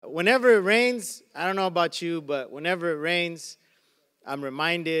whenever it rains, I don't know about you, but whenever it rains, I'm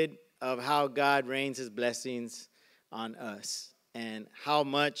reminded of how God rains his blessings on us and how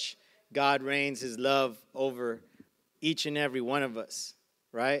much God rains his love over each and every one of us,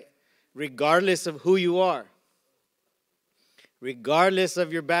 right? Regardless of who you are, regardless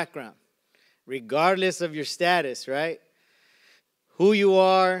of your background, regardless of your status, right? Who you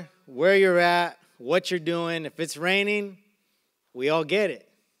are, where you're at, what you're doing. If it's raining, we all get it.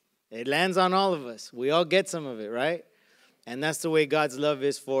 It lands on all of us. We all get some of it, right? And that's the way God's love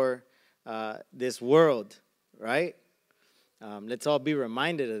is for this world, right? Let's all be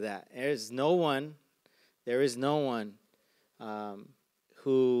reminded of that. There is no one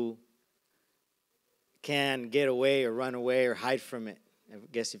who can get away or run away or hide from it, I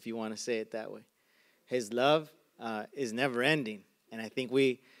guess if you want to say it that way. His love is never ending. And I think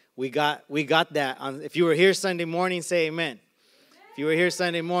we got that. If you were here Sunday morning, say amen. If you were here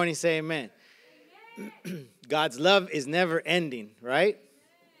Sunday morning, say amen. God's love is never ending, right?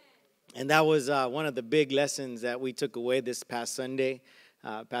 And that was one of the big lessons that we took away this past Sunday.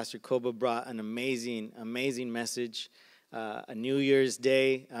 Pastor Koba brought an amazing, amazing message, a New Year's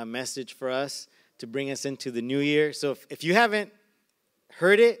Day message for us to bring us into the new year. So if you haven't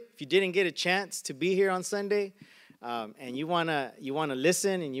heard it, if you didn't get a chance to be here on Sunday, and you wanna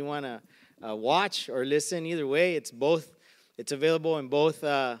listen and you wanna watch or listen, either way, it's both. It's available in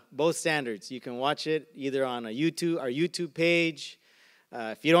both standards. You can watch it either on our YouTube page.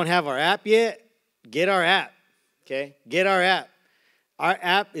 If you don't have our app yet, get our app. Okay, get our app. Our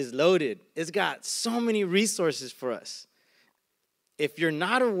app is loaded. It's got so many resources for us. If you're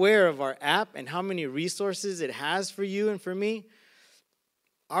not aware of our app and how many resources it has for you and for me,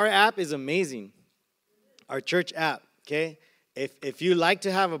 our app is amazing. Our church app, okay? If you like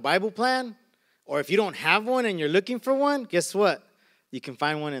to have a Bible plan, or if you don't have one and you're looking for one, guess what? You can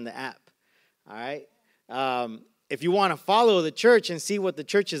find one in the app, all right? If you want to follow the church and see what the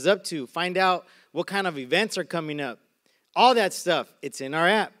church is up to, find out what kind of events are coming up, all that stuff, it's in our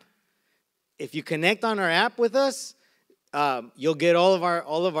app. If you connect on our app with us, you'll get all of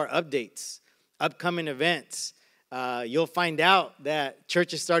our updates, upcoming events. You'll find out that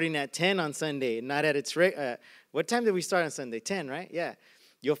church is starting at 10 on Sunday, not at its what time did we start on Sunday? 10, right? Yeah.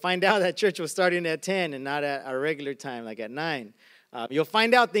 You'll find out that church was starting at 10 and not at our regular time, like at 9. You'll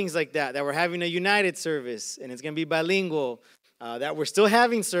find out things like that we're having a united service and it's going to be bilingual, that we're still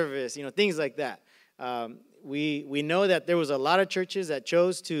having service, things like that. We know that there was a lot of churches that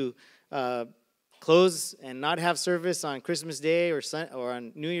chose to close and not have service on Christmas Day or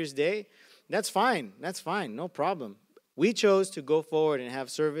on New Year's Day. That's fine. No problem. We chose to go forward and have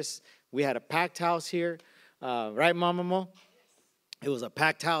service. We had a packed house here. Right, Mama Mo? It was a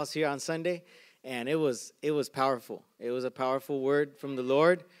packed house here on Sunday, and it was powerful. It was a powerful word from the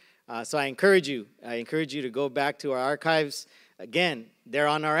Lord. So I encourage you to go back to our archives. Again, they're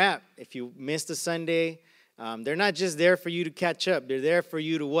on our app. If you missed a Sunday, they're not just there for you to catch up. They're there for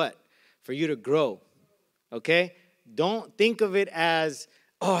you to what? For you to grow, okay? Don't think of it as,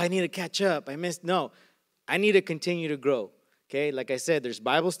 oh, I need to catch up. I missed. No, I need to continue to grow, okay? Like I said, there's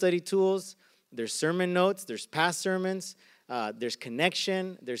Bible study tools. There's sermon notes. There's past sermons. There's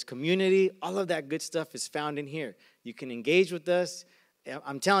connection, there's community. All of that good stuff is found in here. You can engage with us.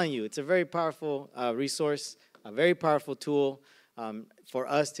 I'm telling you, it's a very powerful resource, a very powerful tool for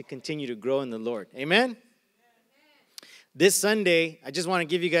us to continue to grow in the Lord. Amen? This Sunday, I just want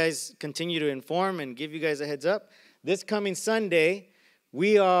to continue to inform and give you guys a heads up. This coming Sunday,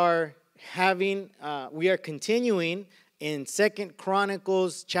 we are continuing in 2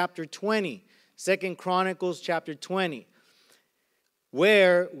 Chronicles chapter 20. 2 Chronicles chapter 20.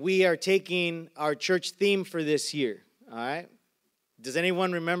 Where we are taking our church theme for this year, all right? Does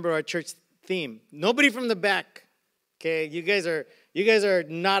anyone remember our church theme? Nobody from the back, okay? You guys are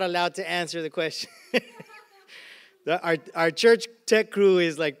not allowed to answer the question. Our church tech crew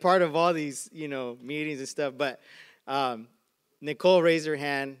is like part of all these, meetings and stuff, but Nicole raised her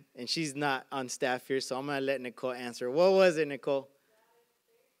hand, and she's not on staff here, so I'm going to let Nicole answer. What was it, Nicole?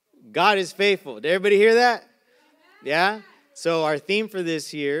 God is faithful. Did everybody hear that? Yeah? So our theme for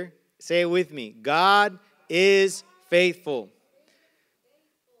this year, say it with me, God is faithful.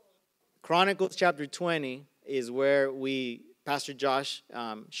 Chronicles chapter 20 is where Pastor Josh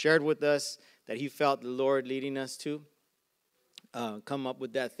shared with us that he felt the Lord leading us to come up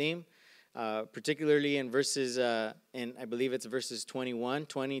with that theme, particularly in verses, and I believe it's verses 20,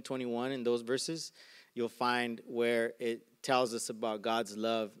 21, in those verses, you'll find where it tells us about God's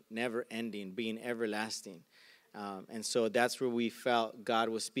love never ending, being everlasting. And so that's where we felt God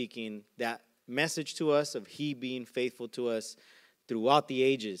was speaking that message to us of He being faithful to us throughout the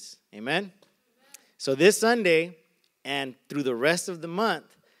ages. Amen? So this Sunday and through the rest of the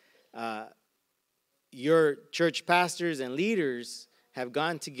month, your church pastors and leaders have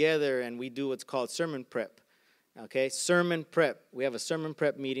gone together and we do what's called sermon prep. Okay, sermon prep. We have a sermon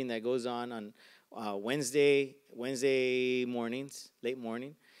prep meeting that goes on Wednesday mornings, late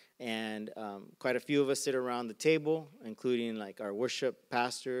morning. And quite a few of us sit around the table, including like our worship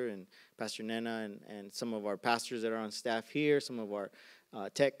pastor and Pastor Nena and some of our pastors that are on staff here, some of our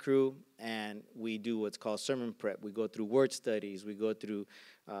tech crew, and we do what's called sermon prep. We go through word studies. We go through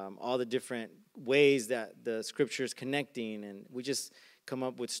all the different ways that the scripture is connecting, and we just come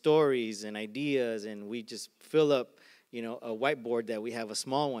up with stories and ideas, and we just fill up, a whiteboard that we have, a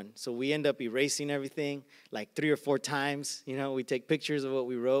small one. So we end up erasing everything like 3 or 4 times. We take pictures of what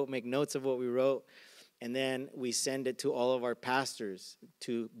we wrote, make notes of what we wrote, and then we send it to all of our pastors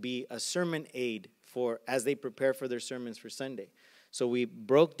to be a sermon aid for as they prepare for their sermons for Sunday. So we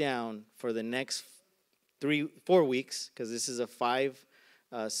broke down for the next 4 weeks, because this is a 5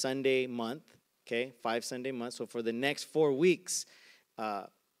 Sunday month, okay, 5 Sunday month. So for the next 4 weeks,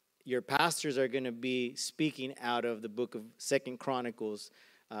 your pastors are going to be speaking out of the book of 2 Chronicles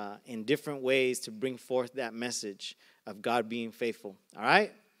in different ways to bring forth that message of God being faithful. All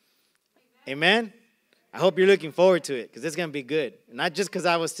right? Amen? I hope you're looking forward to it, because it's going to be good. Not just because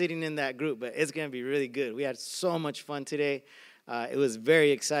I was sitting in that group, but it's going to be really good. We had so much fun today. It was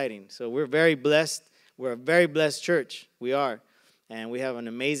very exciting. So we're very blessed. We're a very blessed church. We are. And we have an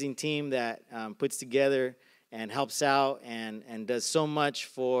amazing team that puts together and helps out and does so much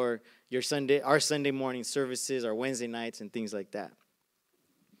for our Sunday morning services, our Wednesday nights, and things like that.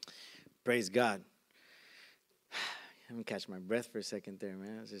 Praise God. Let me catch my breath for a second there,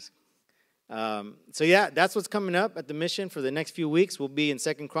 man. So yeah, that's what's coming up at the mission for the next few weeks. We'll be in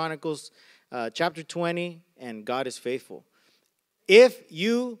 2 Chronicles chapter 20, and God is faithful. If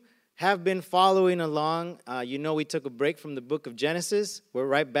you have been following along, we took a break from the book of Genesis. We're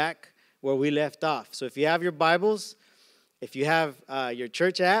right back where we left off. So if you have your Bibles, if you have your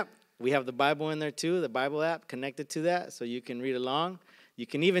church app, we have the Bible in there too, the Bible app connected to that, so you can read along. You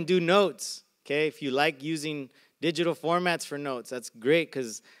can even do notes, okay? If you like using digital formats for notes, that's great,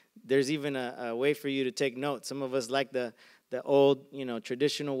 because there's even a way for you to take notes. Some of us like the old,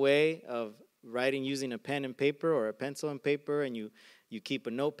 traditional way of writing using a pen and paper or a pencil and paper, and you keep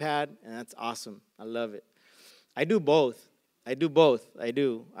a notepad, and that's awesome. I love it. I do both. I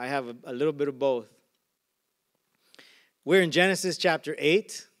have a little bit of both. We're in Genesis chapter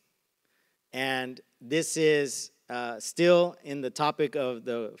 8, and this is still in the topic of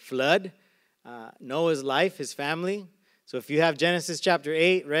the flood, Noah's life, his family. So if you have Genesis chapter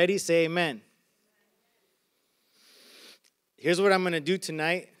 8 ready, say amen. Here's what I'm going to do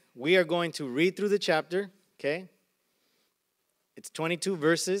tonight. We are going to read through the chapter, okay? It's 22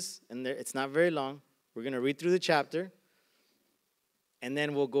 verses, and it's not very long. We're going to read through the chapter. And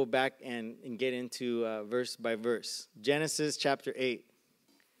then we'll go back and get into verse by verse. Genesis chapter 8.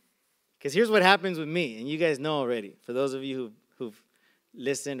 Because here's what happens with me, and you guys know already. For those of you who've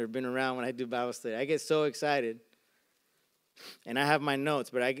listened or been around when I do Bible study, I get so excited. And I have my notes,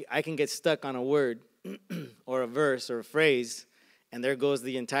 but I can get stuck on a word or a verse or a phrase, and there goes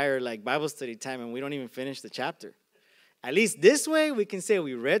the entire Bible study time, and we don't even finish the chapter. At least this way, we can say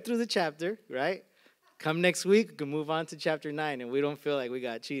we read through the chapter, right? Come next week, we can move on to chapter 9, and we don't feel like we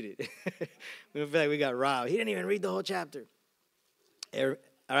got cheated. We don't feel like we got robbed. He didn't even read the whole chapter. All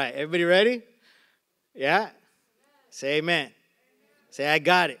right, everybody ready? Yeah? Say amen. Say, I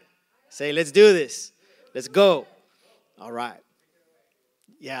got it. Say, let's do this. Let's go. All right.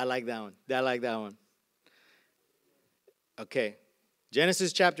 Yeah, I like that one. Okay.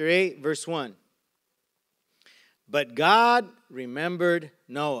 Genesis chapter 8, verse 1. But God remembered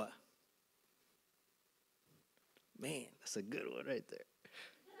Noah. Man, that's a good one right there.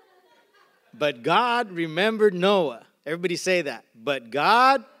 But God remembered Noah. Everybody say that. But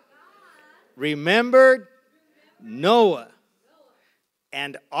God remembered Noah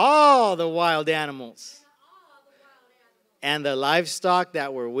and all the wild animals and the livestock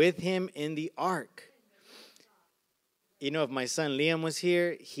that were with him in the ark. If my son Liam was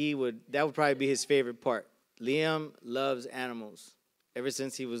here, that would probably be his favorite part. Liam loves animals. Ever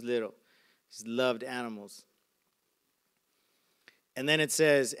since he was little, he's loved animals. And then it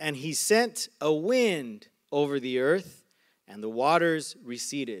says, and he sent a wind over the earth, and the waters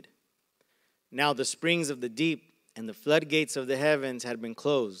receded. Now the springs of the deep and the floodgates of the heavens had been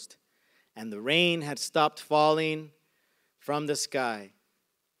closed, and the rain had stopped falling from the sky.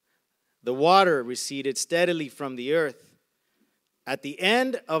 The water receded steadily from the earth. At the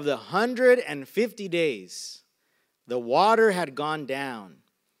end of the 150 days, the water had gone down,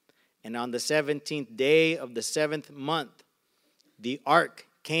 and on the 17th day of the 7th month, the ark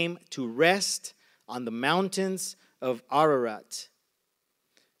came to rest on the mountains of Ararat.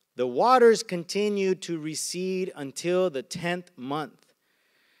 The waters continued to recede until the 10th month.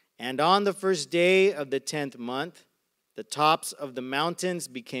 And on the first day of the 10th month, the tops of the mountains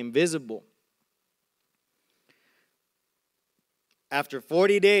became visible. After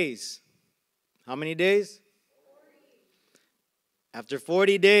 40 days, how many days? 40. After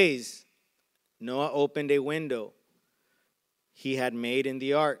 40 days, Noah opened a window he had made in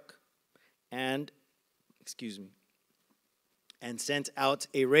the ark and sent out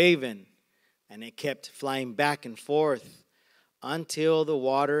a raven, and it kept flying back and forth until the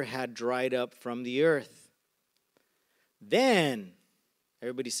water had dried up from the earth. Then,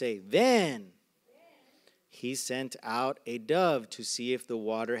 everybody say, then he sent out a dove to see if the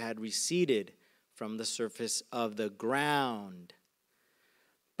water had receded from the surface of the ground.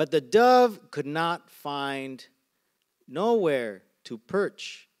 But the dove could not find nowhere to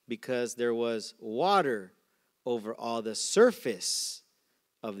perch because there was water over all the surface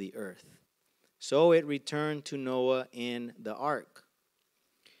of the earth. So it returned to Noah in the ark.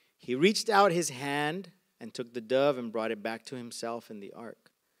 He reached out his hand and took the dove and brought it back to himself in the ark.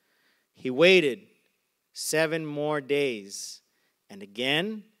 He waited 7 more days and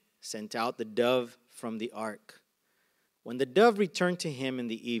again sent out the dove from the ark. When the dove returned to him in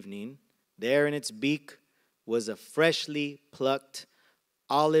the evening, there in its beak was a freshly plucked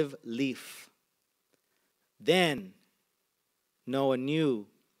olive leaf. Then Noah knew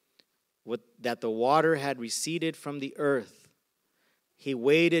that the water had receded from the earth. He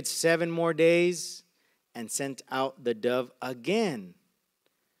waited 7 more days and sent out the dove again.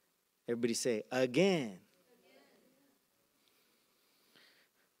 Everybody say, again.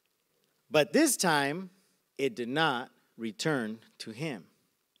 But this time, it did not return to him.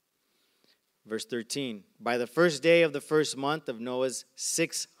 Verse 13, by the first day of the first month of Noah's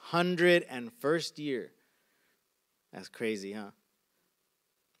 601st year. That's crazy, huh?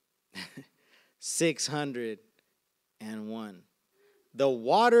 601. The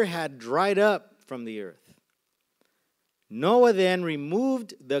water had dried up from the earth. Noah then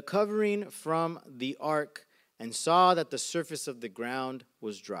removed the covering from the ark and saw that the surface of the ground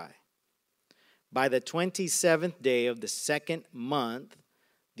was dry. By the 27th day of the 2nd month,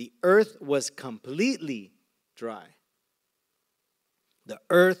 the earth was completely dry. The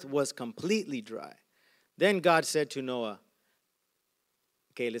earth was completely dry. Then God said to Noah,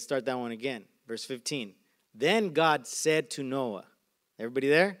 okay, let's start that one again. Verse 15. Then God said to Noah, everybody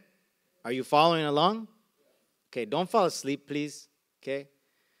there? Are you following along? Okay, don't fall asleep, please. Okay?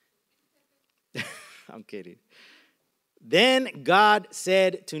 I'm kidding. Then God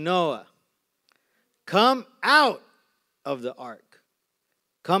said to Noah, come out of the ark.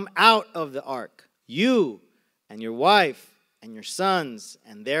 Come out of the ark, you and your wife and your sons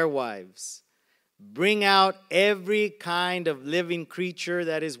and their wives. Bring out every kind of living creature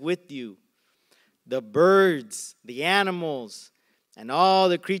that is with you, the birds, the animals, and all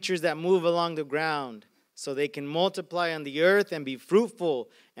the creatures that move along the ground, so they can multiply on the earth and be fruitful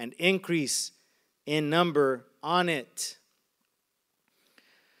and increase in number on it.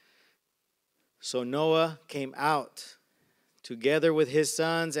 So Noah came out together with his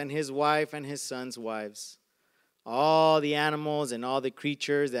sons and his wife and his sons' wives, all the animals and all the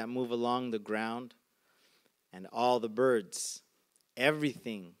creatures that move along the ground, and all the birds,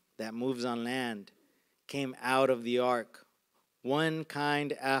 everything that moves on land, came out of the ark, one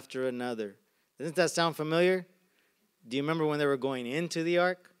kind after another. Doesn't that sound familiar? Do you remember when they were going into the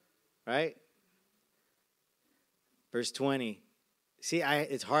ark? Right? Verse 20. See,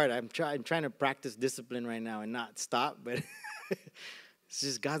 it's hard. I'm trying to practice discipline right now and not stop, but it's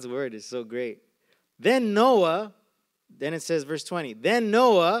just God's word is so great. Then it says, verse 20, then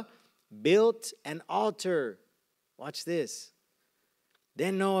Noah built an altar. Watch this.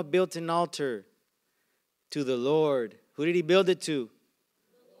 Then Noah built an altar to the Lord. Who did he build it to?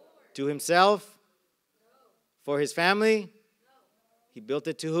 To himself? No. For his family? No. He built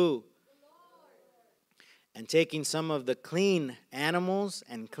it to who? And taking some of the clean animals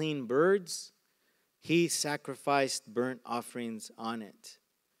and clean birds, he sacrificed burnt offerings on it.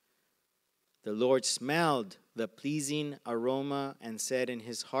 The Lord smelled the pleasing aroma and said in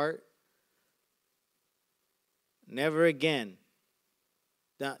his heart, never again.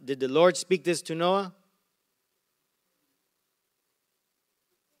 Now, did the Lord speak this to Noah?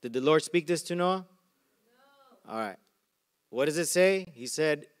 Did the Lord speak this to Noah? No. All right. What does it say? He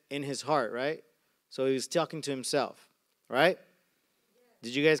said in his heart, right? So he was talking to himself, right?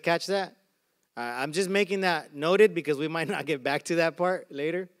 Did you guys catch that? I'm just making that noted because we might not get back to that part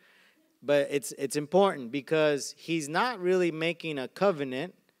later. But it's important because he's not really making a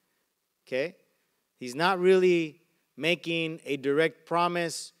covenant, okay? He's not really making a direct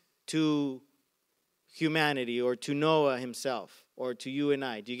promise to humanity or to Noah himself or to you and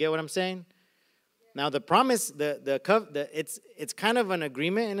I. Do you get what I'm saying? Now the promise, it's kind of an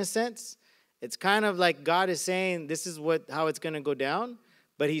agreement in a sense. It's kind of like God is saying this is how it's going to go down,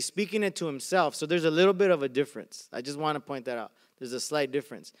 but he's speaking it to himself. So there's a little bit of a difference. I just want to point that out. There's a slight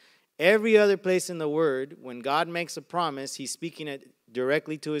difference. Every other place in the Word, when God makes a promise, he's speaking it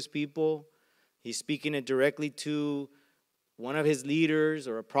directly to his people. He's speaking it directly to one of his leaders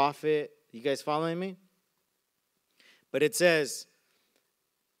or a prophet. You guys following me? But it says,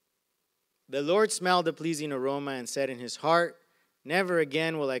 the Lord smelled a pleasing aroma and said in his heart, never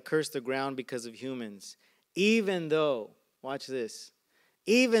again will I curse the ground because of humans, even though, watch this,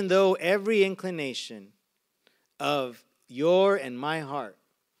 even though every inclination of your and my heart,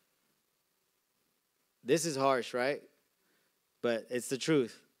 this is harsh, right? But it's the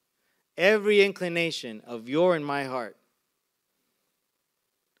truth. Every inclination of your and my heart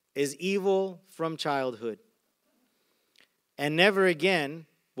is evil from childhood. And never again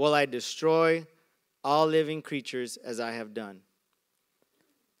will I destroy all living creatures as I have done.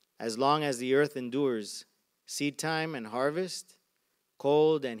 As long as the earth endures, seed time and harvest,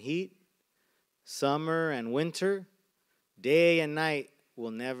 cold and heat, summer and winter, day and night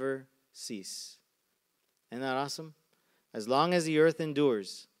will never cease. Isn't that awesome? As long as the earth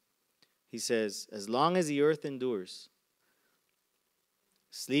endures, he says, as long as the earth endures,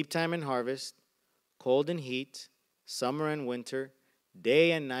 sleep time and harvest, cold and heat, summer and winter,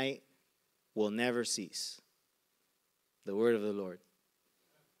 day and night will never cease. The word of the Lord.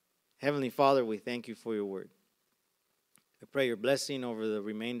 Heavenly Father, we thank you for your word. I pray your blessing over the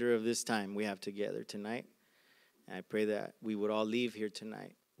remainder of this time we have together tonight. And I pray that we would all leave here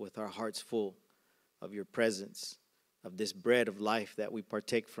tonight with our hearts full of your presence, of this bread of life that we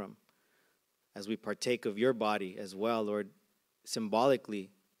partake from, as we partake of your body as well, Lord, symbolically,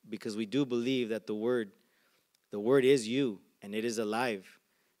 because we do believe that the word is you, and it is alive.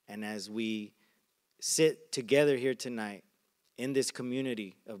 And as we sit together here tonight in this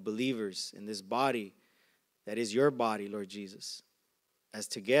community of believers, in this body that is your body, Lord Jesus, as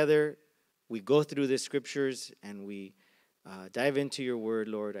together we go through the scriptures and we dive into your word,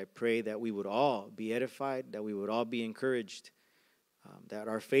 Lord, I pray that we would all be edified, that we would all be encouraged, that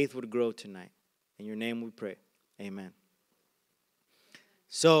our faith would grow tonight. In your name we pray. Amen.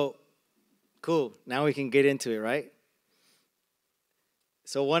 So, cool. Now we can get into it, right?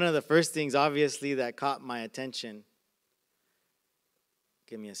 So one of the first things, obviously, that caught my attention,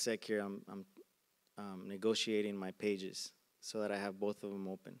 give me a sec here, I'm negotiating my pages so that I have both of them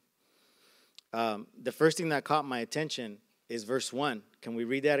open. The first thing that caught my attention is verse 1. Can we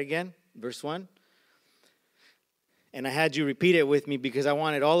read that again? Verse 1. And I had you repeat it with me because I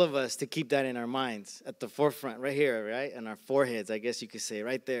wanted all of us to keep that in our minds at the forefront, right here, right? On our foreheads, I guess you could say,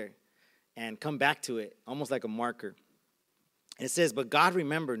 right there. And come back to it, almost like a marker. And it says, but God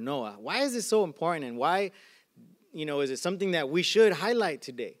remembered Noah. Why is this so important? And why, is it something that we should highlight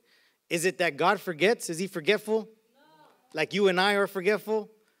today? Is it that God forgets? Is he forgetful? No. Like you and I are forgetful,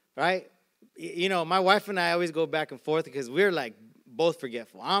 right? My wife and I always go back and forth because we're like both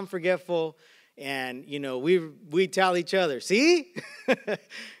forgetful. I'm forgetful, and we tell each other, see?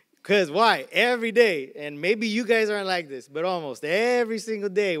 Because why? Every day, and maybe you guys aren't like this, but almost every single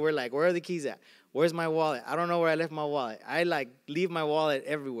day we're like, where are the keys at? Where's my wallet? I don't know where I left my wallet. I leave my wallet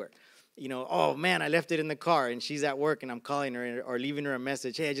everywhere. Oh man, I left it in the car, and she's at work, and I'm calling her or leaving her a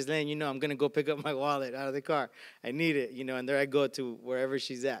message. Hey, just letting you know I'm going to go pick up my wallet out of the car. I need it, and there I go to wherever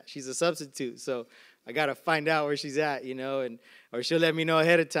she's at. She's a substitute, so I got to find out where she's at, or she'll let me know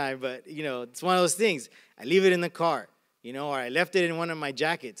ahead of time. But, it's one of those things. I leave it in the car, or I left it in one of my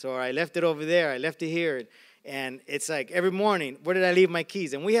jackets, or I left it over there, I left it here. And it's like every morning, where did I leave my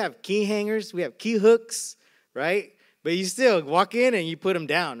keys? And we have key hangers, we have key hooks, right? But you still walk in and you put them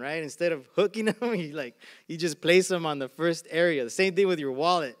down, right? Instead of hooking them, you just place them on the first area. The same thing with your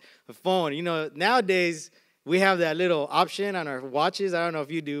wallet, the phone. Nowadays, we have that little option on our watches. I don't know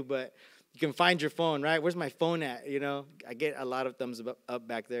if you do, but you can find your phone, right? Where's my phone at? I get a lot of thumbs up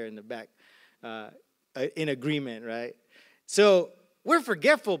back there in the back in agreement, right? So we're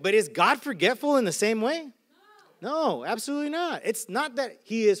forgetful, but is God forgetful in the same way? No, absolutely not. It's not that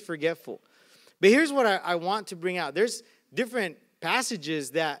he is forgetful. But here's what I want to bring out. There's different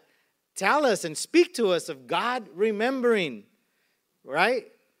passages that tell us and speak to us of God remembering, right?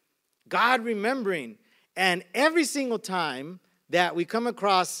 God remembering. And every single time that we come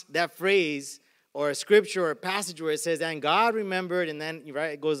across that phrase, or a scripture or a passage where it says, and God remembered, and then,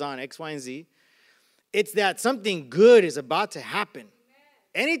 right, it goes on, X, Y, and Z. It's that something good is about to happen.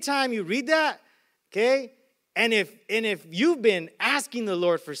 Anytime you read that, okay, and if you've been asking the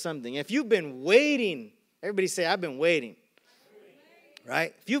Lord for something, if you've been waiting, everybody say, I've been waiting,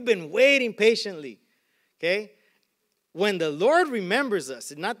 right? If you've been waiting patiently, okay, when the Lord remembers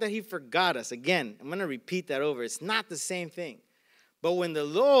us, it's not that he forgot us. Again, I'm going to repeat that over. It's not the same thing. But when the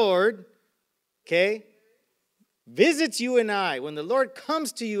Lord, okay, visits you and I, when the Lord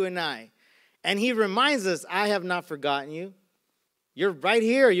comes to you and I, and he reminds us, I have not forgotten you. You're right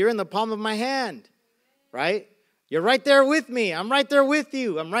here. You're in the palm of my hand, right? You're right there with me. I'm right there with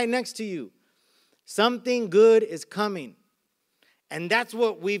you. I'm right next to you. Something good is coming. And that's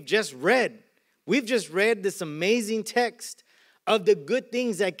what we've just read. We've just read this amazing text of the good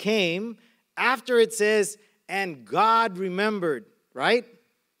things that came after it says, and God remembered, right?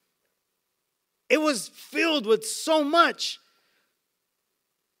 It was filled with so much.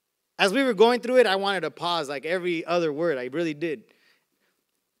 As we were going through it, I wanted to pause like every other word. I really did.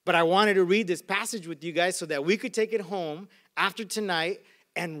 But I wanted to read this passage with you guys so that we could take it home after tonight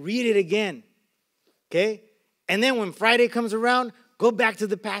and read it again. Okay? And then when Friday comes around, go back to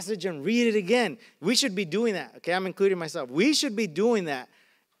the passage and read it again. We should be doing that. Okay, I'm including myself. We should be doing that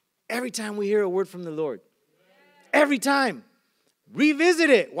every time we hear a word from the Lord. Every time. Revisit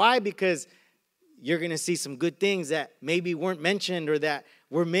it. Why? Because you're going to see some good things that maybe weren't mentioned or that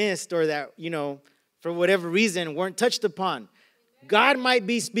were missed or that, for whatever reason weren't touched upon. God might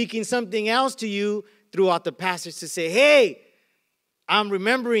be speaking something else to you throughout the passage to say, hey, I'm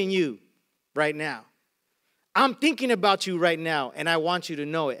remembering you right now. I'm thinking about you right now, and I want you to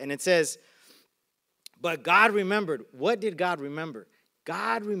know it. And it says, but God remembered. What did God remember?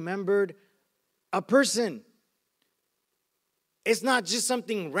 God remembered a person. It's not just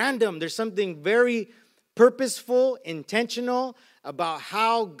something random. There's something very purposeful, intentional about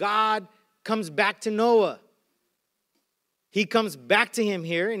how God comes back to Noah. He comes back to him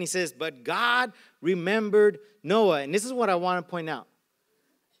here, and he says, but God remembered Noah. And this is what I want to point out.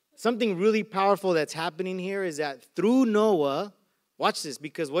 Something really powerful that's happening here is that through Noah, watch this,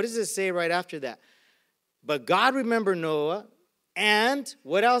 because what does it say right after that? But God remembered Noah, and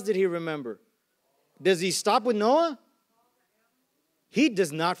what else did he remember? Does he stop with Noah? He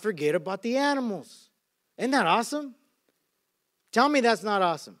does not forget about the animals. Isn't that awesome? Tell me that's not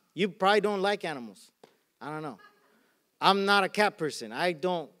awesome. You probably don't like animals. I don't know. I'm not a cat person. I'm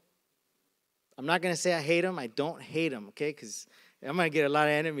not going to say I hate them. I don't hate them, okay? Because I'm going to get a lot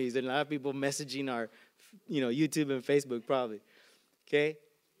of enemies and a lot of people messaging our, YouTube and Facebook probably, okay?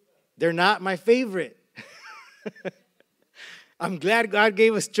 They're not my favorite. I'm glad God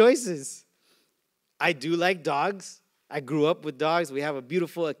gave us choices. I do like dogs. I grew up with dogs. We have a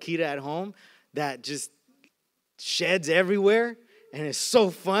beautiful Akita at home that just sheds everywhere, and it's so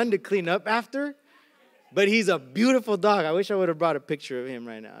fun to clean up after. But he's a beautiful dog. I wish I would have brought a picture of him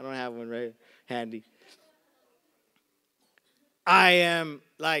right now. I don't have one right handy. I am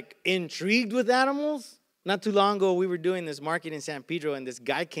intrigued with animals. Not too long ago, we were doing this market in San Pedro, and this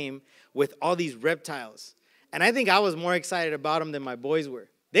guy came with all these reptiles. And I think I was more excited about them than my boys were.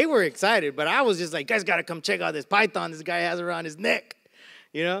 They were excited, but I was just like, you guys got to come check out this python this guy has around his neck.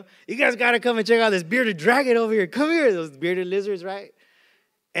 You guys got to come and check out this bearded dragon over here. Come here, those bearded lizards, right?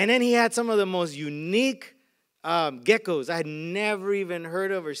 And then he had some of the most unique geckos. I had never even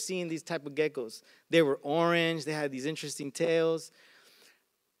heard of or seen these type of geckos. They were orange. They had these interesting tails.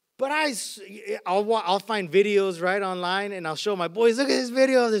 But I'll find videos right online, and I'll show my boys, look at this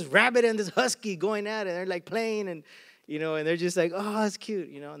video of this rabbit and this husky going at it. They're playing, and and they're just like, oh, that's cute,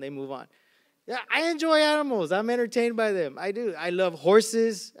 and they move on. Yeah, I enjoy animals. I'm entertained by them. I do. I love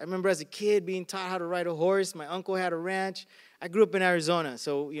horses. I remember as a kid being taught how to ride a horse. My uncle had a ranch. I grew up in Arizona,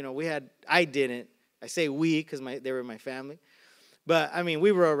 so, I didn't. I say we because they were my family. But,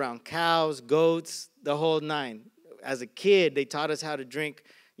 we were around cows, goats, the whole nine. As a kid, they taught us how to drink,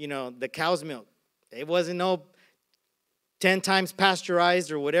 the cow's milk. It wasn't no 10 times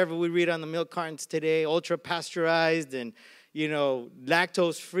pasteurized or whatever we read on the milk cartons today, ultra pasteurized and,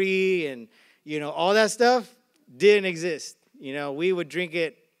 lactose free and, all that stuff didn't exist. We would drink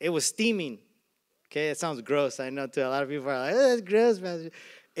it. It was steaming. Okay, it sounds gross. I know too. A lot of people are like, oh, that's gross, man.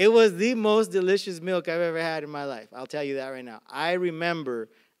 It was the most delicious milk I've ever had in my life. I'll tell you that right now. I remember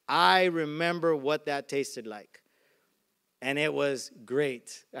what that tasted like. And it was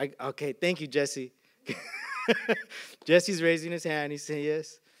great. Okay, thank you, Jesse. Jesse's raising his hand. He's saying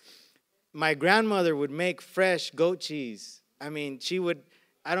yes. My grandmother would make fresh goat cheese. She would,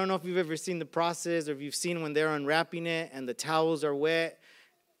 I don't know if you've ever seen the process or if you've seen when they're unwrapping it and the towels are wet,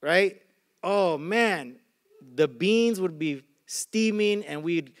 right? oh man, the beans would be steaming and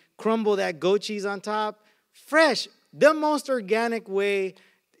we'd crumble that goat cheese on top. Fresh, the most organic way.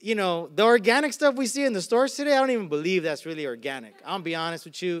 You know, the organic stuff we see in the stores today, I don't even believe that's really organic. I'll be honest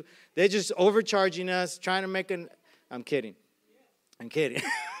with you. They're just overcharging us, trying to make I'm kidding. I'm kidding.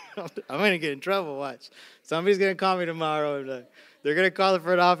 I'm going to get in trouble, watch. Somebody's going to call me tomorrow. And they're going to call the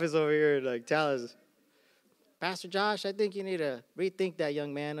front office over here and like tell us, Pastor Josh, I think you need to rethink that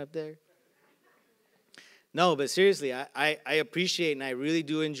young man up there. No, but seriously, I appreciate and I really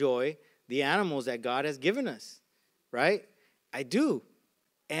do enjoy the animals that God has given us, right? I do.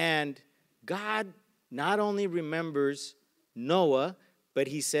 And God not only remembers Noah, but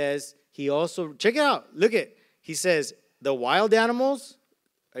he says he also, check it out, look at, he says the wild animals,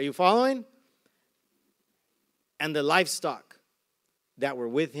 are you following? And the livestock that were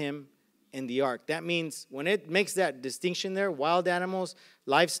with him in the ark. That means when it makes that distinction there, wild animals,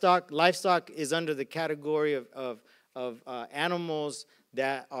 livestock is under the category of animals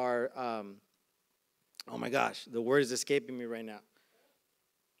that are, oh my gosh, the word is escaping me right now.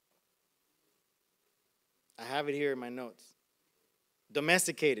 I have it here in my notes.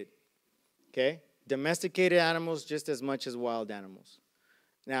 Domesticated, okay? Domesticated animals just as much as wild animals.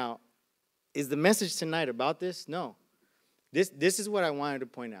 Now, is the message tonight about this? No. This is what I wanted to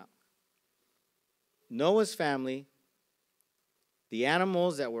point out. Noah's family, the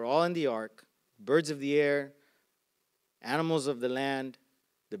animals that were all in the ark, birds of the air, animals of the land,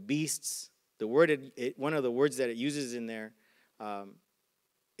 the beasts, the word one of the words that it uses in there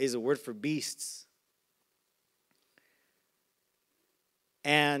is a word for beasts.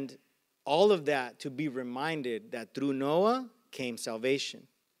 And all of that to be reminded that through Noah came salvation.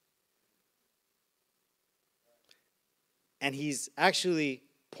 And he's actually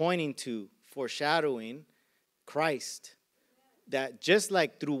pointing to, foreshadowing Christ. That just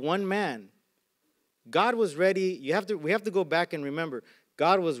like through one man, God was ready. We have to go back and remember,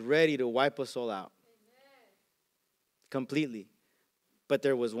 God was ready to wipe us all out. Completely. But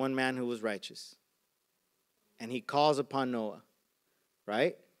there was one man who was righteous. And he calls upon Noah.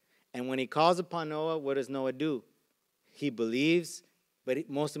 Right? And when he calls upon Noah, what does Noah do? He believes, but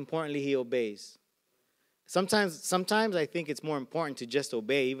most importantly, he obeys. Sometimes I think it's more important to just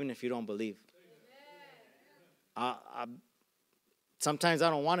obey, even if you don't believe. Sometimes I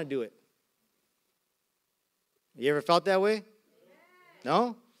don't want to do it. You ever felt that way?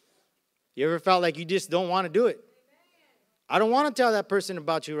 No? You ever felt like you just don't want to do it? I don't want to tell that person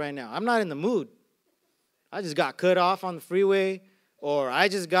about you right now. I'm not in the mood. I just got cut off on the freeway. Or I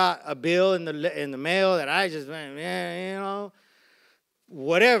just got a bill in the mail that I just,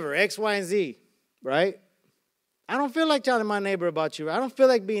 whatever, X, Y, and Z, right? I don't feel like telling my neighbor about you. I don't feel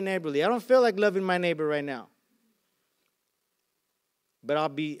like being neighborly. I don't feel like loving my neighbor right now. But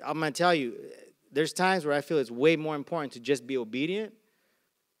I'm going to tell you, there's times where I feel it's way more important to just be obedient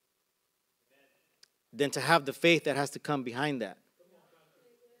than to have the faith that has to come behind that.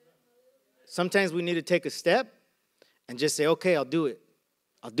 Sometimes we need to take a step and just say, okay, I'll do it.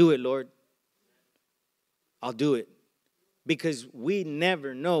 I'll do it, Lord. I'll do it. Because we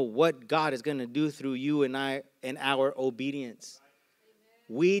never know what God is going to do through you and I and our obedience.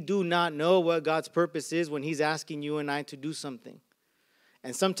 We do not know what God's purpose is when he's asking you and I to do something.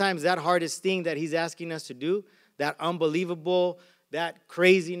 And sometimes that hardest thing that he's asking us to do, that unbelievable, that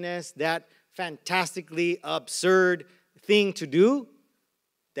craziness, that fantastically absurd thing to do,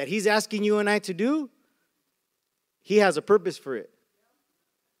 that he's asking you and I to do, he has a purpose for it.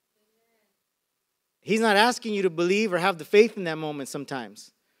 He's not asking you to believe or have the faith in that moment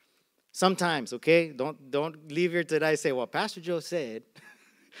sometimes. Sometimes, okay? Don't leave here today and say, well, Pastor Joe said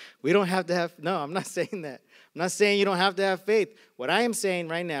we don't have to have, no, I'm not saying that. I'm not saying you don't have to have faith. What I am saying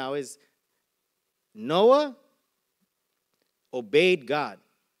right now is Noah obeyed God.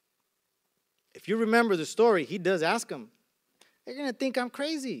 If you remember the story, he does ask him, they're going to think I'm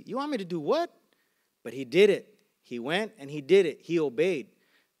crazy. You want me to do what? But he did it. He went and he did it. He obeyed.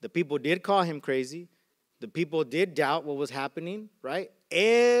 The people did call him crazy. The people did doubt what was happening, right?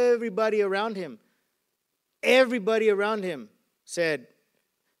 Everybody around him said,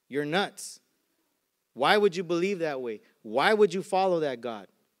 you're nuts. Why would you believe that way? Why would you follow that God?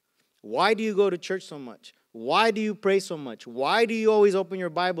 Why do you go to church so much? Why do you pray so much? Why do you always open your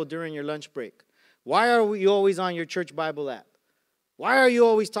Bible during your lunch break? Why are you always on your church Bible app? Why are you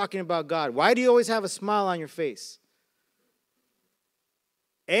always talking about God? Why do you always have a smile on your face?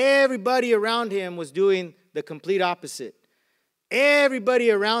 Everybody around him was doing the complete opposite.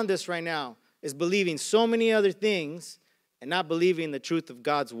 Everybody around us right now is believing so many other things and not believing the truth of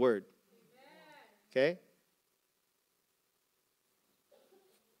God's word. Okay?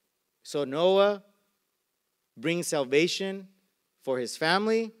 So Noah brings salvation for his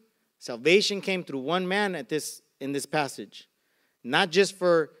family. Salvation came through one man in this passage. Not just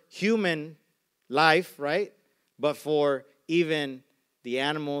for human life, right? But for even the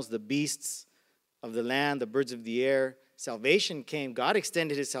animals, the beasts of the land, the birds of the air. Salvation came. God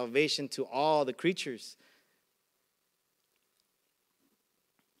extended his salvation to all the creatures.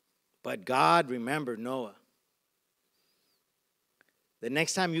 But God remembered Noah. The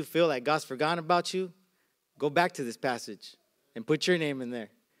next time you feel like God's forgotten about you, go back to this passage and put your name in there.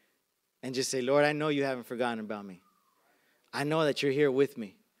 And just say, Lord, I know you haven't forgotten about me. I know that you're here with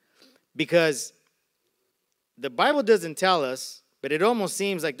me. Because the Bible doesn't tell us, but it almost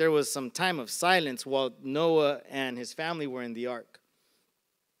seems like there was some time of silence while Noah and his family were in the ark.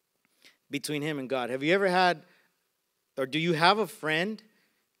 Between him and God. Have you ever had, or do you have a friend?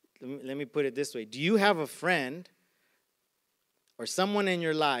 Let me put it this way. Do you have a friend or someone in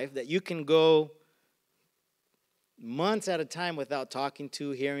your life that you can go months at a time without talking to,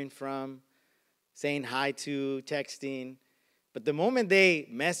 hearing from, saying hi to, texting? But the moment they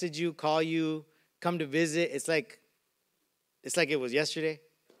message you, call you, come to visit, it's like it was yesterday.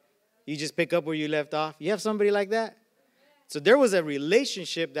 You just pick up where you left off. You have somebody like that? So there was a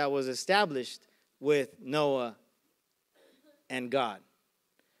relationship that was established with Noah and God.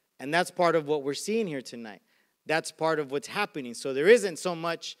 And that's part of what we're seeing here tonight. That's part of what's happening. So there isn't so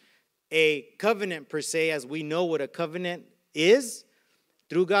much a covenant per se, as we know what a covenant is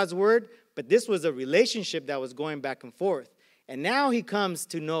through God's word. But this was a relationship that was going back and forth. And now he comes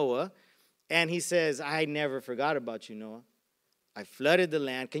to Noah and he says, I never forgot about you, Noah. I flooded the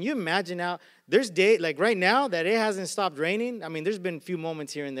land. Can you imagine now? There's days, like right now, that it hasn't stopped raining. I mean, there's been a few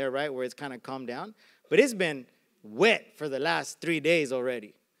moments here and there, right, where it's kind of calmed down. But it's been wet for the last 3 days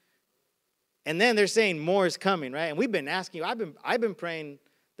already. And then they're saying more is coming, right? And we've been asking, I've been praying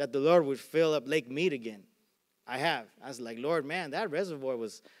that the Lord would fill up Lake Mead again. I was like, Lord, man, that reservoir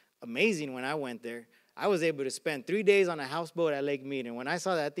was amazing when I went there. I was able to spend 3 days on a houseboat at Lake Mead. And when I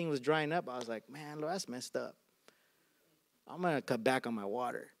saw that thing was drying up, I was like, man, Lord, that's messed up. I'm going to cut back on my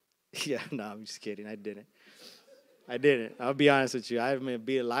water. Yeah, no, I'm just kidding. I didn't. I'll be honest with you. I would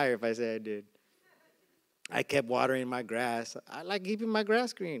be a liar if I said I did. I kept watering my grass. I like keeping my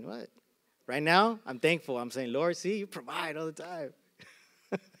grass green. What? Right now, I'm thankful. I'm saying, Lord, see, you provide all the time.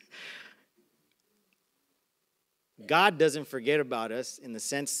 God doesn't forget about us in the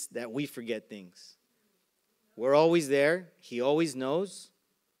sense that we forget things. We're always there. He always knows.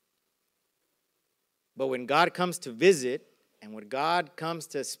 But when God comes to visit, and when God comes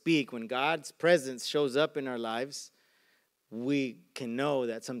to speak, when God's presence shows up in our lives, we can know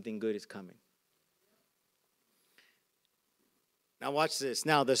that something good is coming. Now watch this.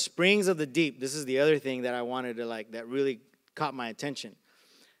 Now the springs of the deep. This is the other thing that I wanted to that really caught my attention.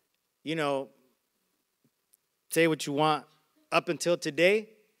 You know, say what you want. Up until today,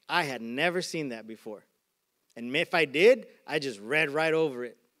 I had never seen that before. And if I did, I just read right over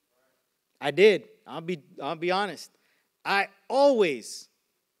it. I did. I'll be honest. I always,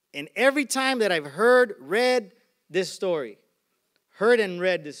 and every time that I've read this story,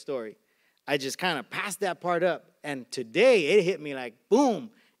 I just kind of passed that part up. And today it hit me like,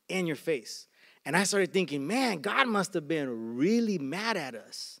 boom, in your face. And I started thinking, man, God must have been really mad at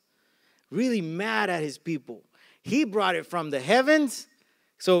us, really mad at his people. He brought it from the heavens.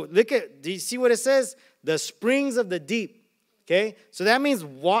 So do you see what it says? The springs of the deep. Okay, so that means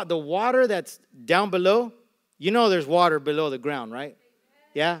the water that's down below. You know there's water below the ground, right?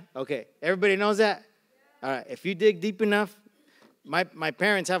 Yeah? Okay. Everybody knows that? All right. If you dig deep enough, my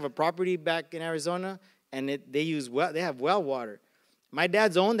parents have a property back in Arizona, and they have well water. My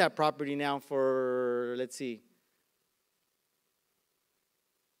dad's owned that property now for, let's see.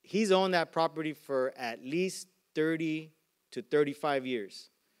 He's owned that property for at least 30 to 35 years.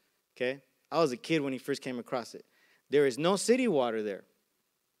 Okay? I was a kid when he first came across it. There is no city water there.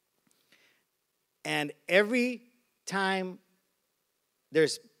 And every time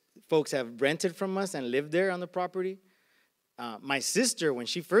there's folks have rented from us and lived there on the property. My sister, when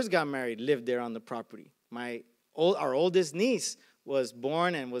she first got married, lived there on the property. Our oldest niece was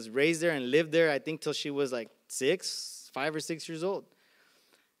born and was raised there and lived there, I think, till she was like 5 or 6 years old.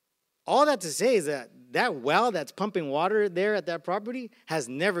 All that to say is that well that's pumping water there at that property has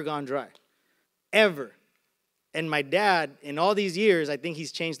never gone dry, ever. And my dad, in all these years, I think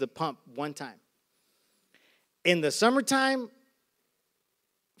he's changed the pump one time. In the summertime,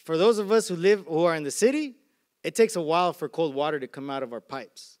 for those of us who are in the city, it takes a while for cold water to come out of our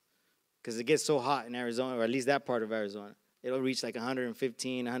pipes because it gets so hot in Arizona, or at least that part of Arizona. It'll reach like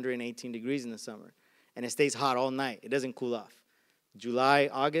 115, 118 degrees in the summer, and it stays hot all night. It doesn't cool off. July,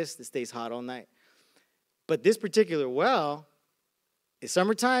 August, it stays hot all night. But this particular well, it's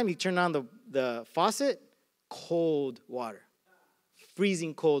summertime, you turn on the faucet, cold water,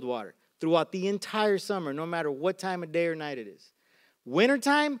 freezing cold water throughout the entire summer, no matter what time of day or night it is.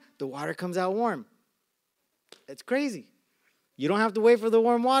 Wintertime, the water comes out warm. It's crazy. You don't have to wait for the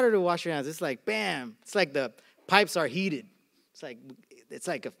warm water to wash your hands. It's like, bam. It's like the pipes are heated. It's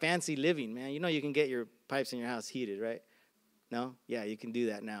like a fancy living, man. You know you can get your pipes in your house heated, right? No? Yeah, you can do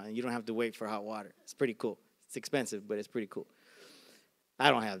that now, and you don't have to wait for hot water. It's pretty cool. It's expensive, but it's pretty cool. I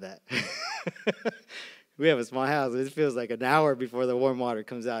don't have that. We have a small house. It feels like an hour before the warm water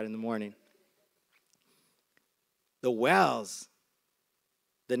comes out in the morning. The wells,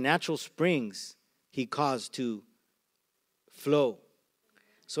 the natural springs, he caused to flow.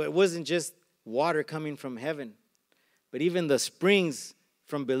 So it wasn't just water coming from heaven, but even the springs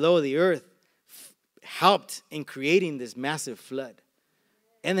from below the earth helped in creating this massive flood.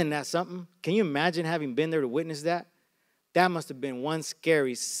 And then that's something. Can you imagine having been there to witness that? That must have been one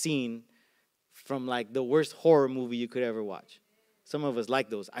scary scene from like the worst horror movie you could ever watch. Some of us like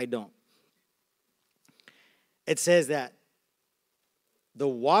those. I don't. It says that the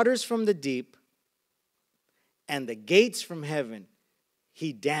waters from the deep and the gates from heaven,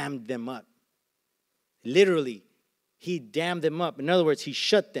 he dammed them up. Literally, he dammed them up. In other words, he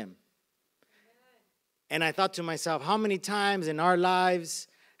shut them. And I thought to myself, how many times in our lives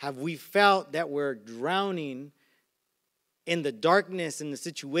have we felt that we're drowning in the darkness and the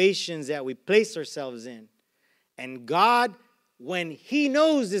situations that we place ourselves in? And God, when he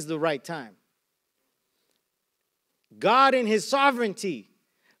knows is the right time, God in his sovereignty,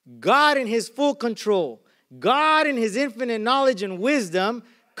 God in his full control, God in his infinite knowledge and wisdom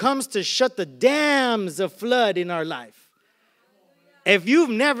comes to shut the dams of flood in our life. If you've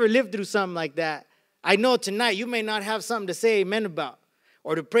never lived through something like that, I know tonight you may not have something to say amen about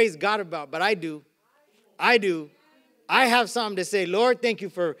or to praise God about, but I do. I do. I have something to say. Lord, thank you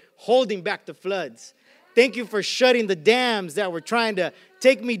for holding back the floods. Thank you for shutting the dams that were trying to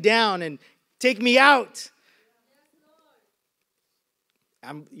take me down and take me out.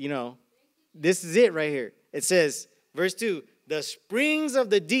 This is it right here. It says, verse 2, the springs of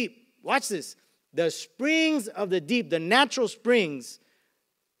the deep. Watch this. The springs of the deep, the natural springs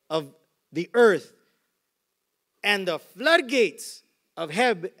of the earth and the floodgates of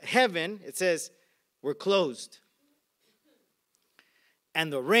heaven, it says, were closed.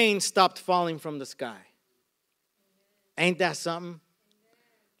 And the rain stopped falling from the sky. Ain't that something?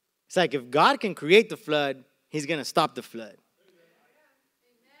 It's like if God can create the flood, he's going to stop the flood.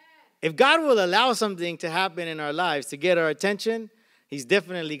 If God will allow something to happen in our lives to get our attention, he's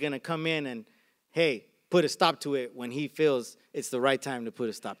definitely going to come in and, hey, put a stop to it when he feels it's the right time to put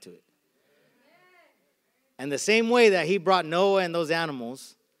a stop to it. And the same way that he brought Noah and those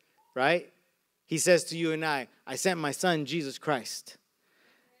animals, right? He says to you and I sent my son, Jesus Christ,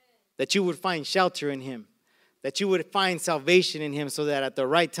 that you would find shelter in him, that you would find salvation in him so that at the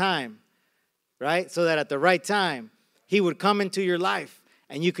right time, right? So that at the right time, he would come into your life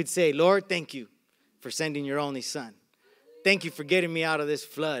and you could say, Lord, thank you for sending your only son. Thank you for getting me out of this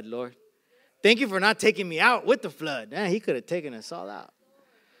flood, Lord. Thank you for not taking me out with the flood. Man, he could have taken us all out.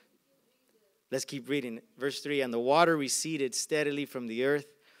 Let's keep reading. Verse 3, and the water receded steadily from the earth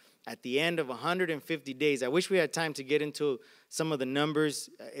at the end of 150 days. I wish we had time to get into some of the numbers.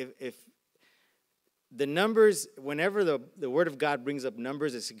 If the numbers, whenever the Word of God brings up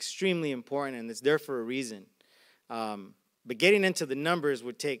numbers, it's extremely important and it's there for a reason. But getting into the numbers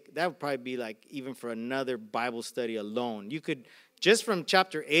would probably be like even for another Bible study alone. You could, just from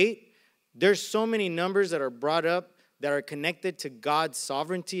chapter 8, there's so many numbers that are brought up that are connected to God's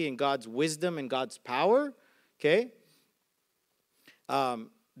sovereignty and God's wisdom and God's power, okay?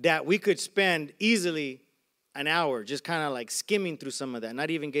 That we could spend easily an hour just kind of like skimming through some of that, not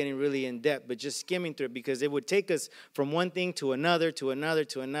even getting really in depth, but just skimming through it because it would take us from one thing to another, to another,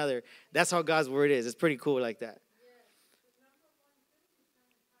 to another. That's how God's word is. It's pretty cool like that.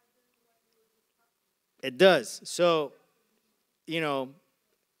 It does. So,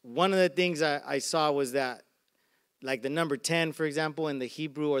 one of the things I saw was that, like the number 10, for example, in the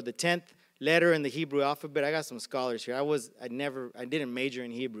Hebrew, or the 10th letter in the Hebrew alphabet. I got some scholars here. I didn't major in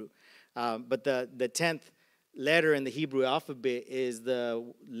Hebrew. But the 10th letter in the Hebrew alphabet is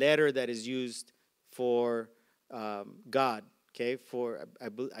the letter that is used for God. Okay,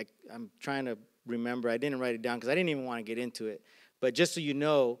 I'm trying to remember. I didn't write it down because I didn't even want to get into it. But just so you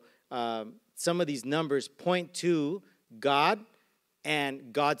know, some of these numbers point to God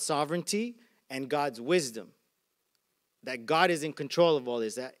and God's sovereignty and God's wisdom. that God is in control of all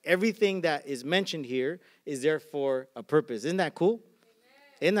this, that everything that is mentioned here is there for a purpose. Isn't that cool? Amen.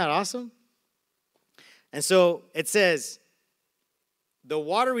 Isn't that awesome? And so it says, the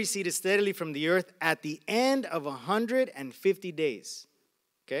water receded steadily from the earth at the end of 150 days.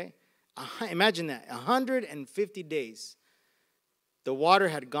 Okay? Imagine that, 150 days. The water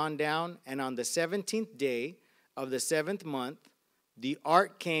had gone down, and on the 17th day of the 7th month, the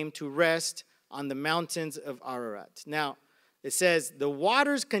ark came to rest on the mountains of Ararat. Now, it says, the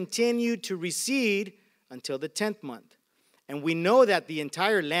waters continued to recede until the 10th month. And we know that the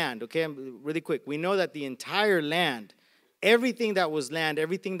entire land, okay, really quick, we know that the entire land, everything that was land,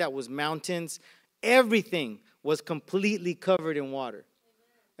 everything that was mountains, everything was completely covered in water.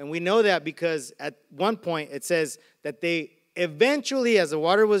 And we know that because at one point it says that they eventually, as the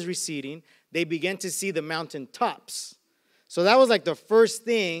water was receding, they began to see the mountain tops. So that was like the first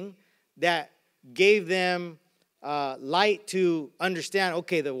thing that gave them light to understand,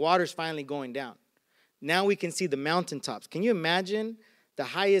 okay, the water's finally going down. Now we can see the mountaintops. Can you imagine the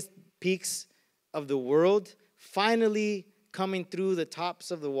highest peaks of the world finally coming through the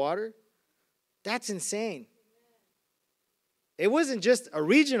tops of the water? That's insane. It wasn't just a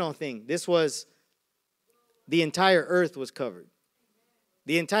regional thing. This was, the entire earth was covered.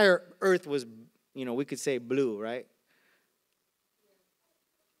 The entire earth was, we could say blue, right?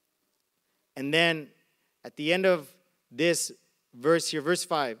 And then at the end of this verse here, verse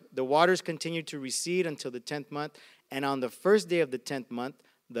 5, the waters continued to recede until the 10th month. And on the first day of the 10th month,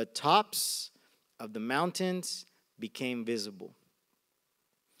 the tops of the mountains became visible.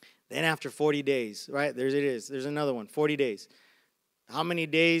 Then after 40 days, right, there it is. There's another one, 40 days. How many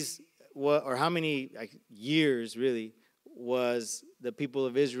days, or how many years, really, was the people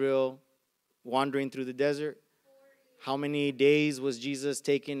of Israel wandering through the desert? How many days was Jesus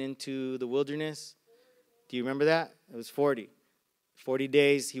taken into the wilderness? Do you remember that? It was 40. 40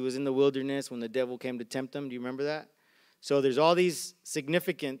 days he was in the wilderness when the devil came to tempt him. Do you remember that? So there's all these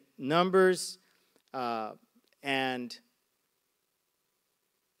significant numbers and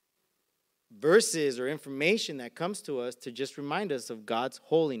verses or information that comes to us to just remind us of God's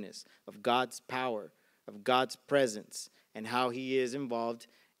holiness, of God's power, of God's presence, and how he is involved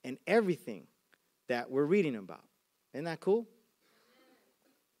in everything that we're reading about. Isn't that cool?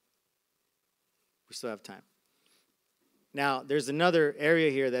 We still have time. Now, there's another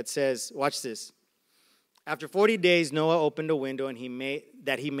area here that says, watch this. After 40 days, Noah opened a window and he made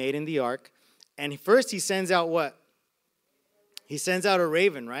in the ark. And first he sends out what? He sends out a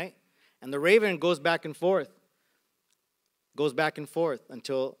raven, right? And the raven goes back and forth. Goes back and forth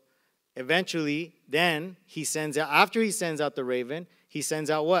until eventually then he sends out, after he sends out the raven, he sends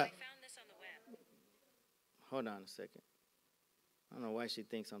out what? I found this on the web. Hold on a second. I don't know why she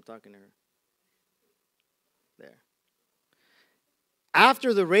thinks I'm talking to her. There.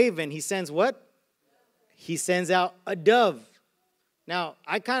 After the raven, he sends what? He sends out a dove. Now,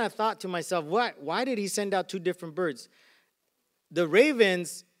 I kind of thought to myself, why did he send out two different birds? The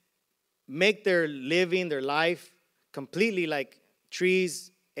ravens make their living, their life, completely like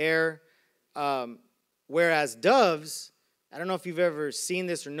trees, air, whereas doves, I don't know if you've ever seen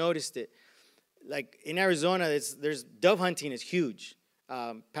this or noticed it. Like in Arizona, there's dove hunting is huge.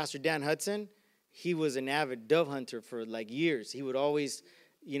 Pastor Dan Hudson, he was an avid dove hunter for like years. He would always,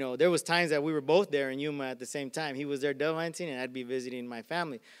 there was times that we were both there in Yuma at the same time. He was there dove hunting, and I'd be visiting my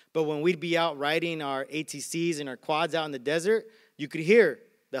family. But when we'd be out riding our ATCs and our quads out in the desert, you could hear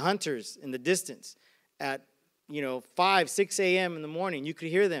the hunters in the distance at, 5, 6 a.m. in the morning. You could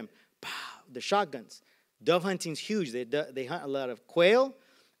hear them, pow, the shotguns. Dove hunting's huge. They hunt a lot of quail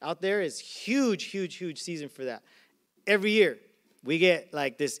out there. It's huge, huge, huge season for that. Every year, we get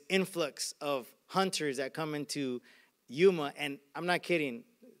like this influx of hunters that come into Yuma, and I'm not kidding.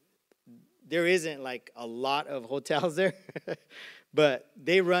 There isn't like a lot of hotels there, but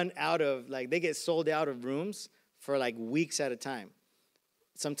they run out of, they get sold out of rooms for like weeks at a time.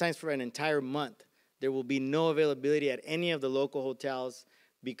 Sometimes for an entire month. There will be no availability at any of the local hotels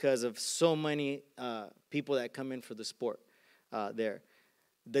because of so many people that come in for the sport there.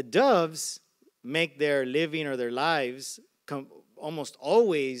 The doves make their living or their lives almost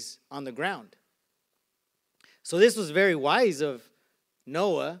always on the ground. So this was very wise of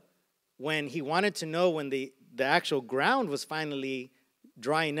Noah when he wanted to know when the actual ground was finally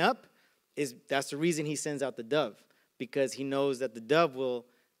drying up. That's the reason he sends out the dove, because he knows that the dove will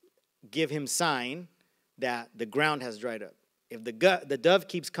give him sign that the ground has dried up. If the dove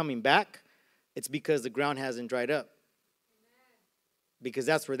keeps coming back, it's because the ground hasn't dried up. Because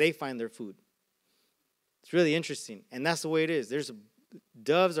that's where they find their food. It's really interesting. And that's the way it is.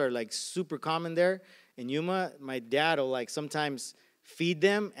 Doves are like super common there in Yuma, my dad will like sometimes feed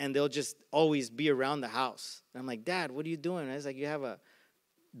them and they'll just always be around the house. And I'm like, Dad, what are you doing? And I was like, you have a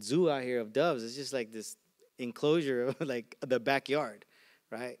zoo out here of doves. It's just like this enclosure of like the backyard,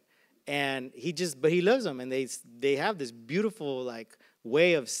 right? And but he loves them, and they have this beautiful like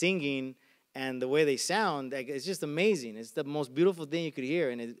way of singing, and the way they sound, like, it's just amazing. It's the most beautiful thing you could hear,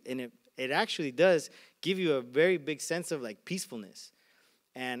 and it actually does give you a very big sense of like peacefulness,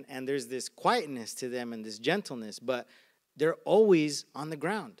 and there's this quietness to them and this gentleness, but they're always on the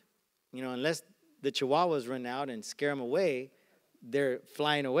ground, unless the chihuahuas run out and scare them away, they're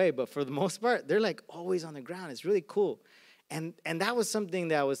flying away. But for the most part, they're like always on the ground. It's really cool. And that was something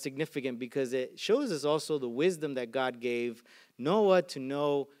that was significant because it shows us also the wisdom that God gave Noah to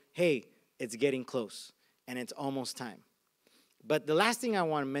know, hey, it's getting close and it's almost time. But the last thing I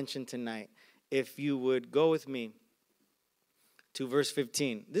want to mention tonight, if you would go with me to verse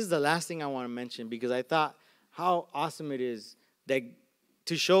 15. This is the last thing I want to mention because I thought how awesome it is that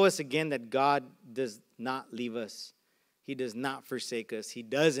to show us again that God does not leave us. He does not forsake us. He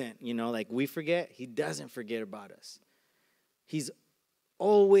doesn't, like we forget, he doesn't forget about us. He's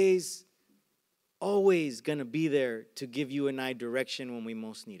always going to be there to give you and I direction when we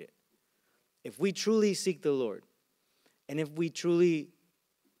most need it. If we truly seek the Lord, and if we truly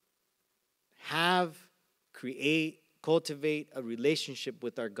cultivate a relationship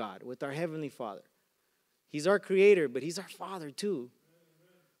with our God, with our Heavenly Father. He's our Creator, but He's our Father too.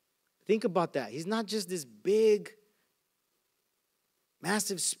 Think about that. He's not just this big,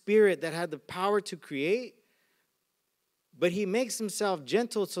 massive spirit that had the power to create, but He makes Himself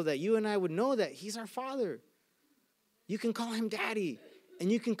gentle so that you and I would know that He's our Father. You can call Him Daddy,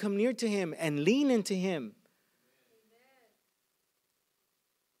 and you can come near to Him and lean into Him.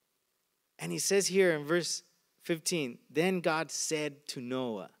 And He says here in verse 15, then God said to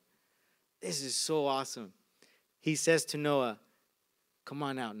Noah, this is so awesome. He says to Noah, come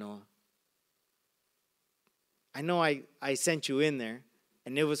on out, Noah. I know I sent you in there,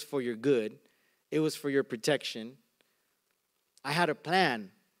 and it was for your good. It was for your protection. I had a plan.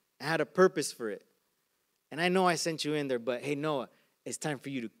 I had a purpose for it. And I know I sent you in there, but hey, Noah, it's time for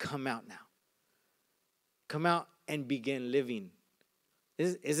you to come out now. Come out and begin living.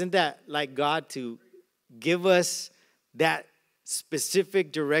 Isn't that like God to give us that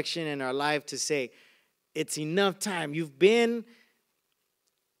specific direction in our life to say, it's enough time. You've been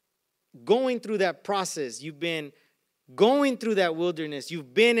going through that process. You've been going through that wilderness.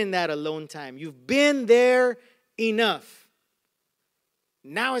 You've been in that alone time. You've been there enough.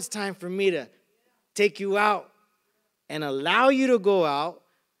 Now it's time for me to take you out and allow you to go out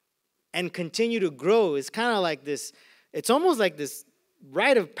and continue to grow. It's kind of like this, it's almost like this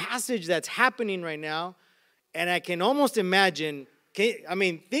rite of passage that's happening right now. And I can almost imagine,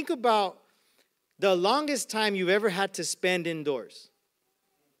 think about the longest time you've ever had to spend indoors.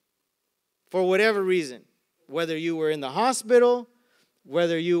 For whatever reason. Whether you were in the hospital,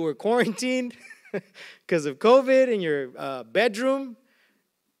 whether you were quarantined because of COVID in your bedroom.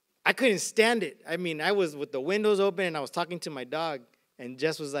 I couldn't stand it. I was with the windows open and I was talking to my dog. And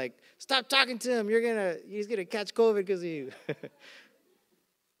Jess was like, stop talking to him. He's going to catch COVID because of you.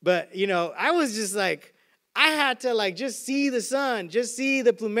 But, I was just like, I had to just see the sun, just see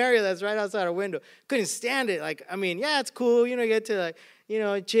the plumeria that's right outside our window. Couldn't stand it. It's cool. You get to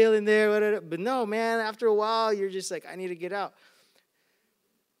chill in there, whatever. But no, man, after a while, you're just like, I need to get out.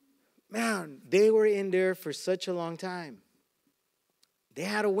 Man, they were in there for such a long time. They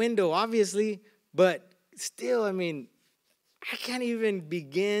had a window, obviously, but still, I can't even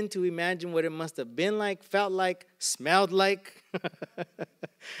begin to imagine what it must have been like, felt like, smelled like.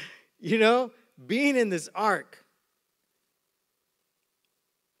 Being in this ark.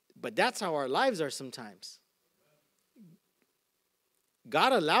 But that's how our lives are sometimes.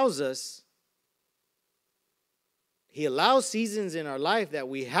 God allows us. He allows seasons in our life that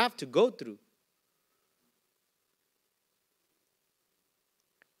we have to go through.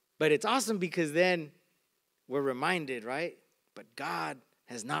 But it's awesome because then we're reminded, right? But God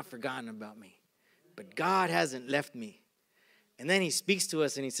has not forgotten about me. But God hasn't left me. And then He speaks to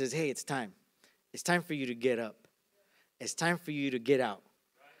us and He says, hey, it's time. It's time for you to get up. It's time for you to get out.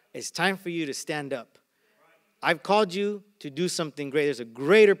 It's time for you to stand up. I've called you to do something great. There's a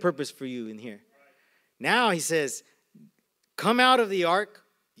greater purpose for you in here. Now He says, come out of the ark,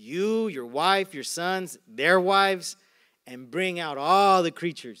 you, your wife, your sons, their wives, and bring out all the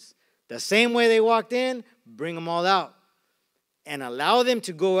creatures. The same way they walked in, bring them all out. And allow them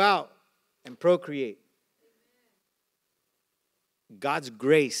to go out and procreate. God's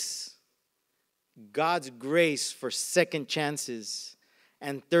grace for second chances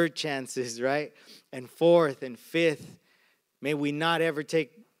and third chances, right? And fourth and fifth. May we not ever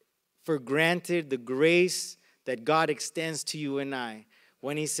take for granted the grace that God extends to you and I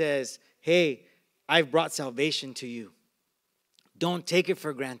when he says, hey, I've brought salvation to you. Don't take it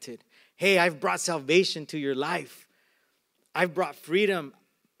for granted. Hey, I've brought salvation to your life. I've brought freedom.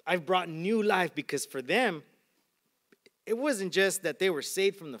 I've brought new life, because for them, it wasn't just that they were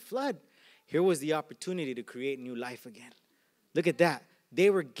saved from the flood. Here was the opportunity to create new life again. Look at that. They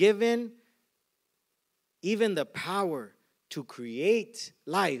were given even the power to create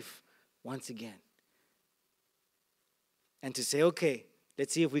life once again. And to say, okay,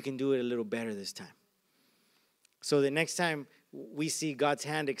 let's see if we can do it a little better this time. So the next time we see God's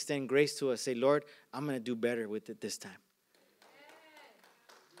hand extend grace to us, say, Lord, I'm going to do better with it this time.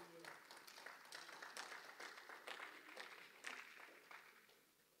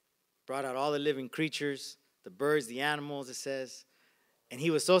 Brought out all the living creatures, the birds, the animals, it says. And he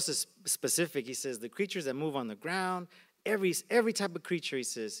was so specific. He says, the creatures that move on the ground, every type of creature, he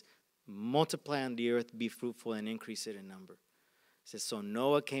says, multiply on the earth, be fruitful, and increase it in number. He says, so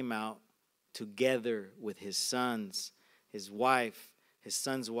Noah came out together with his sons, his wife, his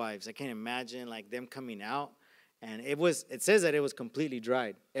sons' wives. I can't imagine like them coming out. And it says that it was completely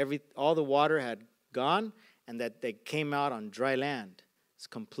dried. All the water had gone, and that they came out on dry land. It's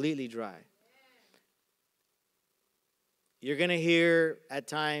completely dry. You're going to hear at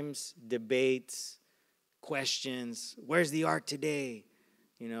times debates, questions. Where's the ark today?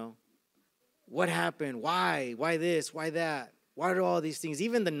 You know, what happened? Why? Why this? Why that? Why do all these things?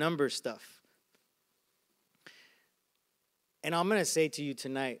 Even the number stuff. And I'm going to say to you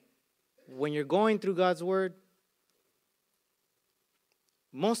tonight, when you're going through God's word,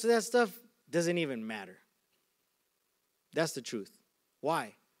 most of that stuff doesn't even matter. That's the truth.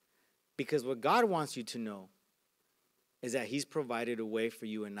 Why? Because what God wants you to know is that he's provided a way for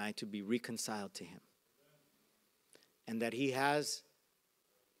you and I to be reconciled to him. And that he has,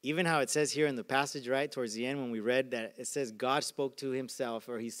 even how it says here in the passage, right, towards the end when we read that, it says God spoke to himself,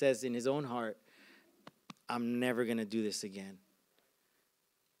 or he says in his own heart, I'm never going to do this again.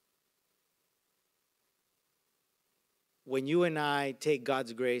 When you and I take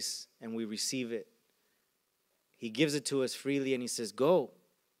God's grace and we receive it, he gives it to us freely, and he says, go.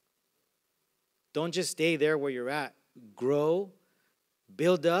 Don't just stay there where you're at. Grow,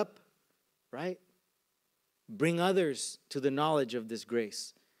 build up, right? Bring others to the knowledge of this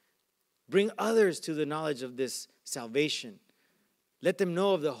grace. Bring others to the knowledge of this salvation. Let them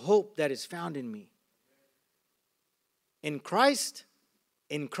know of the hope that is found in me. In Christ,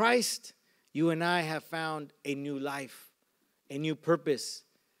 you and I have found a new life, a new purpose.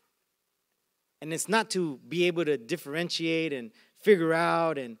 And it's not to be able to differentiate and figure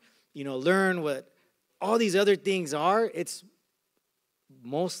out and, learn what all these other things are. It's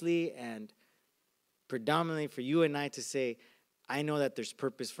mostly and predominantly for you and I to say, I know that there's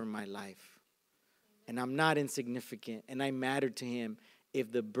purpose for my life. And I'm not insignificant, and I matter to him.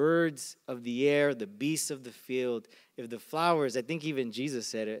 If the birds of the air, the beasts of the field, if the flowers, I think even Jesus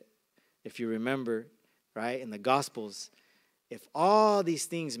said it, if you remember, right, in the Gospels, if all these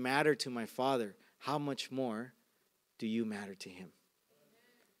things matter to my Father, how much more do you matter to him?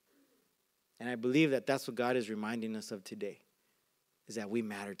 And I believe that that's what God is reminding us of today, is that we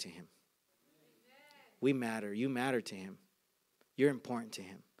matter to him. We matter. You matter to him. You're important to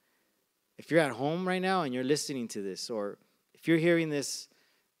him. If you're at home right now and you're listening to this, or if you're hearing this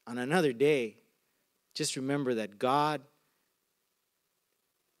on another day, just remember that God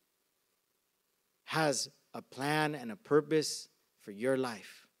has a plan and a purpose for your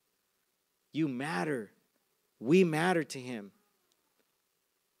life. You matter. We matter to him.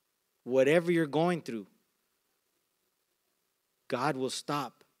 Whatever you're going through, God will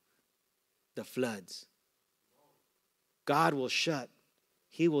stop the floods. God will shut.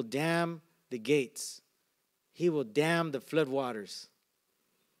 He will dam the gates. He will dam the floodwaters.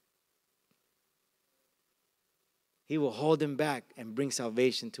 He will hold them back and bring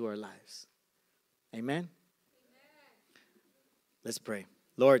salvation to our lives. Amen? Let's pray.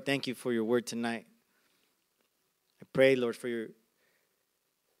 Lord, thank you for your word tonight. I pray, Lord, for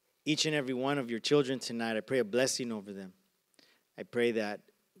each and every one of your children tonight. I pray a blessing over them. I pray that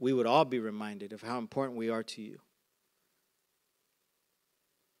we would all be reminded of how important we are to you,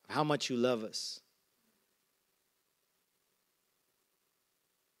 of how much you love us.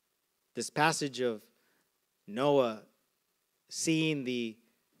 This passage of Noah seeing the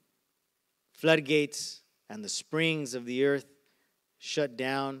floodgates and the springs of the earth shut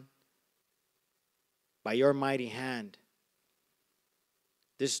down by your mighty hand.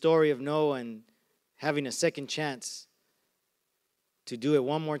 This story of Noah and having a second chance to do it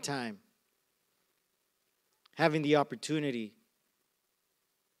one more time. Having the opportunity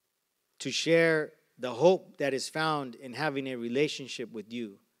to share the hope that is found in having a relationship with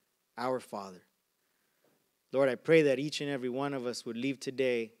you, our Father. Lord, I pray that each and every one of us would leave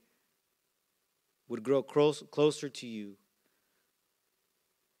today, would grow closer to you,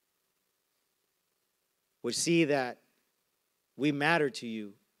 would see that we matter to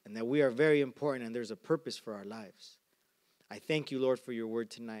you and that we are very important and there's a purpose for our lives. I thank you, Lord, for your word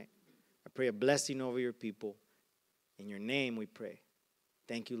tonight. I pray a blessing over your people. In your name we pray.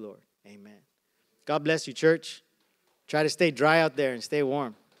 Thank you, Lord. Amen. God bless you, church. Try to stay dry out there and stay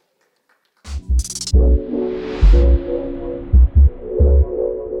warm.